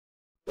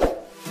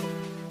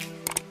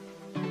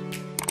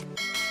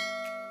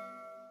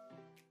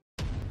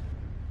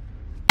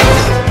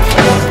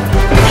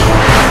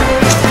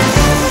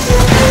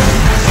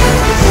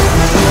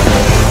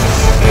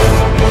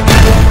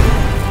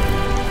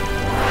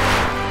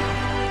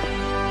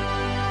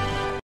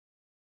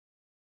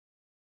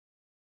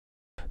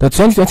The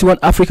 2021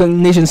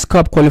 African Nations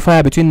Cup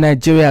qualifier between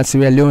Nigeria and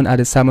Sierra Leone at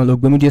the Samuel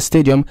Ogbemudia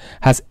Stadium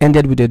has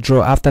ended with a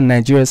draw after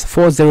Nigeria's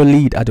 4-0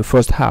 lead at the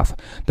first half.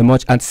 The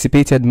much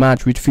anticipated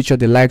match, which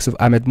featured the likes of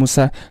Ahmed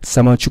Musa,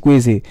 Samuel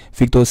Chukwueze,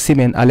 Victor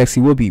Osimhen, Alex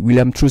Iwobi,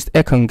 William Troost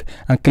Ekong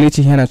and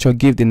Kelechi Iheanacho,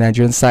 gave the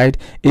Nigerian side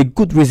a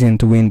good reason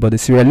to win, but the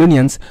Sierra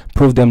Leoneans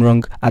proved them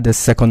wrong at the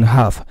second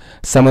half.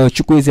 Samuel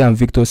Chukwueze and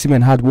Victor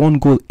Osimhen had 1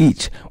 goal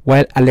each,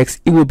 while Alex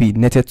Iwobi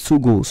netted 2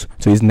 goals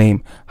to his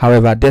name.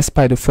 However,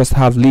 despite the first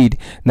half lead,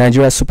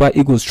 Nigeria's Super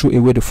Eagles threw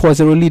away the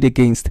 4-0 lead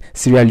against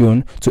Sierra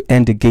Leone to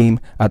end the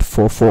game at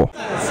 4-4.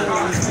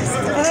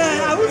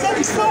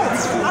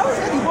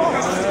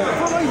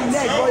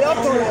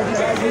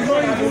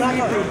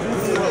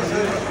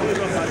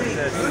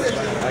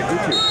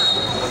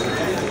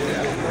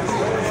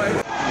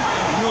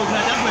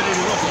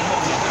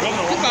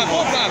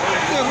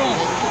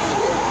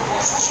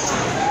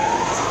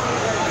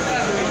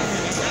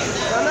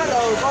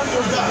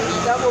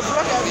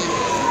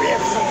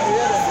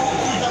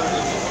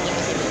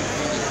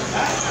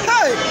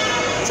 Hey,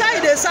 try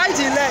the side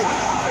leg.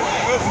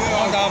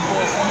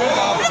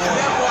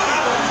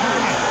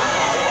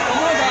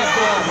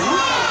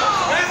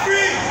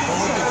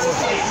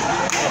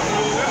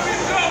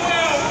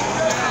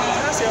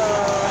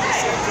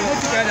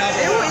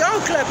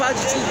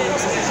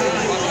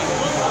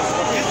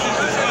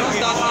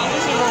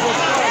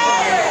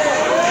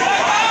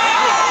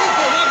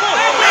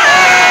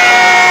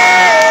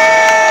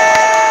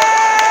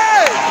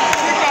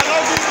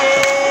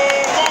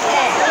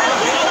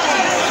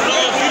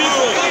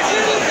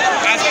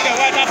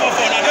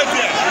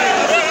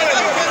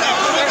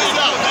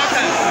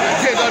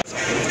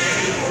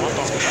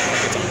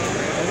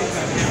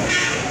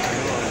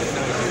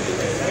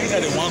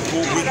 Anytime they want to go,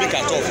 we make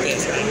a tough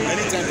test.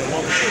 Anytime they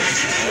want to go,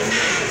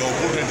 they'll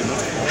go ready.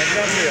 They'll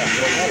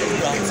walk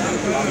down.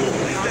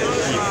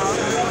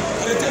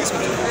 And it takes